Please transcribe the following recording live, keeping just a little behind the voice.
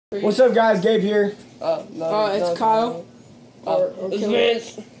What's up, guys? Gabe here. It's Kyle. It's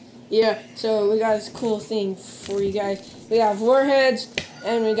Vince. Yeah, so we got this cool thing for you guys. We got warheads,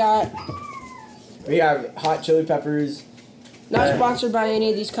 and we have hot chili peppers. Not sponsored by any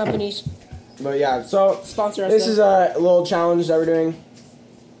of these companies. But yeah, so Sponsor us. This is a little challenge that we're doing,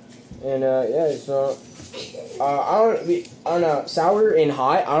 and yeah, so I don't know, sour and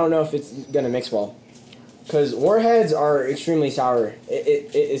hot. I don't know if it's gonna mix well, cause warheads are extremely sour.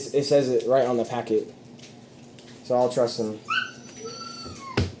 It says it right on the packet, so I'll trust them.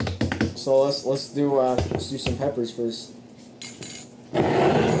 So let's do some peppers first.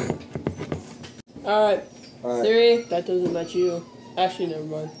 All right. 3. That doesn't match you. Actually, never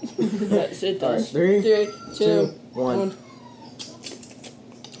mind. Yes, it does. Right, 3, 2, 1.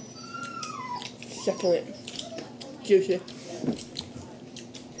 Succulent. Juicy.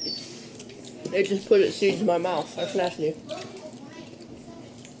 It just put its seeds in my mouth. That's nasty.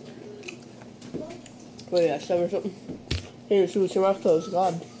 Wait, yeah, 7 or something. Here, see what's your mouth closed.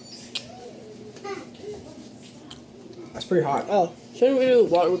 God. That's pretty hot. Oh, shouldn't we do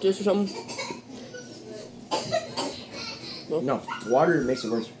water with this or something? No, water makes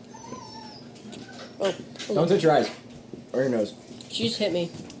it worse. Oh. Don't touch your eyes or your nose. She just hit me.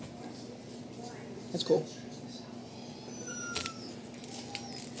 That's cool.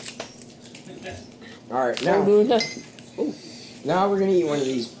 All right, now we're gonna eat one of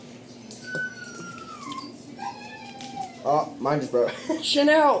these. Oh, mine just broke.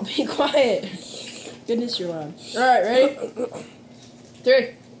 Chanel, be quiet. Goodness, you're loud. All right, ready?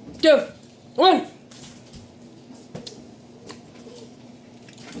 3, 2, 1.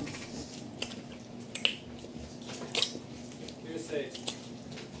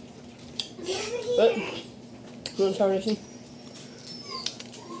 You want to try anything?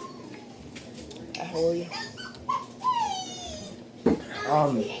 How are you?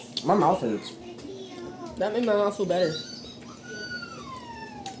 My mouth hurts. That made my mouth feel better.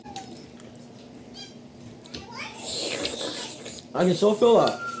 I can still feel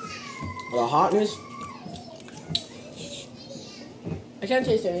the hotness. I can't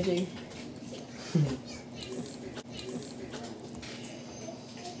taste anything.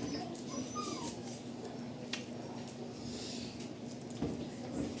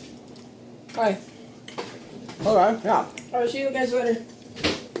 Alright. Okay, yeah. Alright, see you guys later.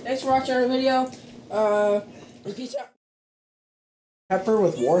 Thanks for watching our video. Peace out. Pepper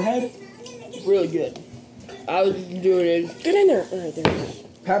with warhead? Really good. I was doing it. Get in there. Alright, there.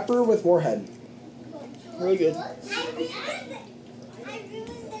 Pepper with warhead. Really good.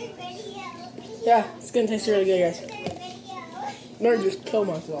 Yeah, it's gonna taste really good, guys. I'm gonna just kill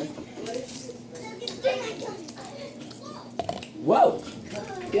myself. Whoa.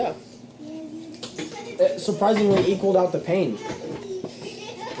 Yeah. It surprisingly equaled out the pain.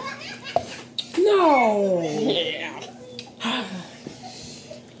 No! Yeah.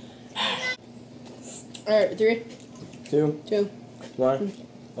 Alright, 3, 2, 2, 1.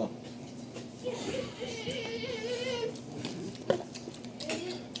 Oh.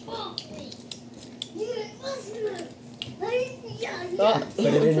 Put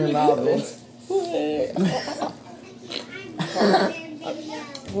it in your mouth, Vince.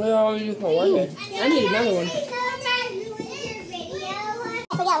 What are you doing for warhead? I need another one.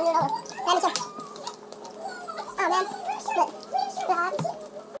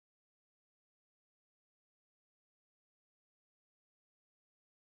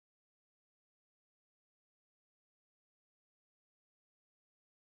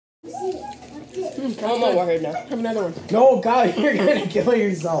 I want my warhead now. Have another one. No, God, you're gonna kill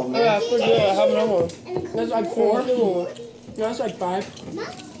yourself, man. Yeah, for sure. I have another one. That's like 4. No, that's like 5.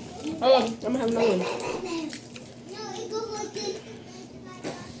 Oh, I'm gonna have another one.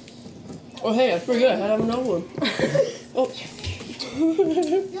 Oh, hey, that's pretty good. I have another one. Oh. No,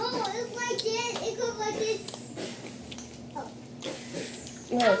 it's like this. It goes like this.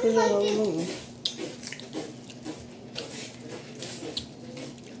 Yeah, pretty good.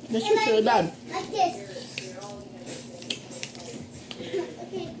 This is really bad. Like this.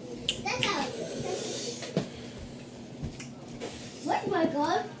 Okay, that's out. Where's my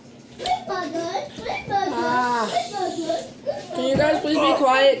gun? Where's my gun? Where's my gun? Where's my gun? Can you guys please be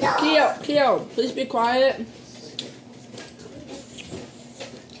quiet? Keo, please be quiet.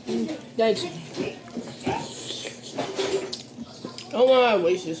 Thanks. I don't want to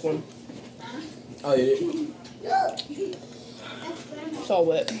waste this one. Oh, you did? It's all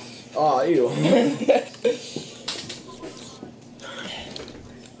wet. Oh, ew.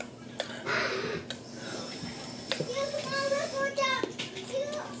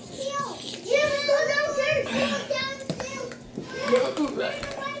 Go downstairs. Go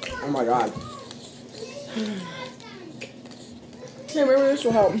downstairs. Oh my god. Hey, maybe this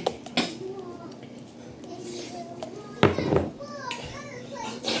will help.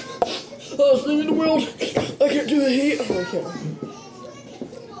 Oh, thing in the world. I can't do the heat. Oh, I can't.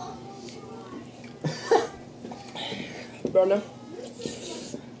 Bro, no.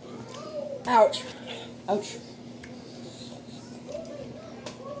 Ouch. Ouch.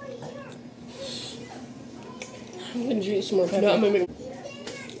 I'm gonna drink some more pepper. No, I'm gonna make.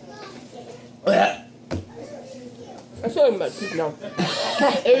 I feel like I'm about to puke now.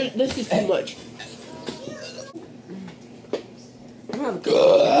 This is too much.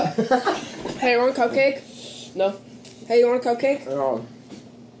 Hey, you want a cupcake? No. Hey, you want a cupcake? Oh.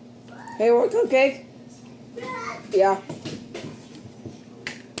 Hey, you want a cupcake? Yeah.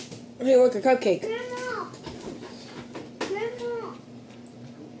 Hey, look, a cupcake. Grandma! Grandma!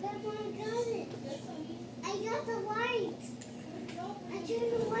 Grandma, I got it. I got the light. I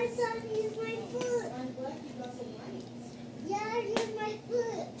turned the lights on and used my foot. Yeah, I used my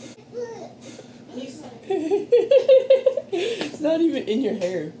foot. It's not even in your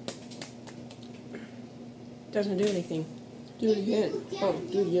hair. Doesn't do anything. Do it again. Oh,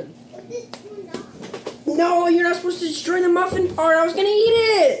 do it again. Put this one on. No, you're not supposed to destroy the muffin part. I was gonna eat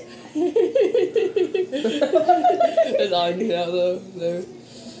it. That's all I knew now, though. There.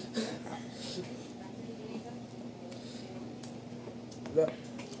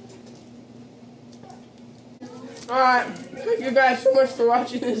 Alright, thank you guys so much for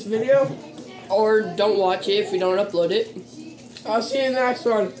watching this video. Or don't watch it if we don't upload it. I'll see you in the next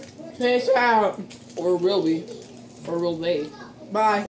one. Peace out. Or will we? Or will they? Bye.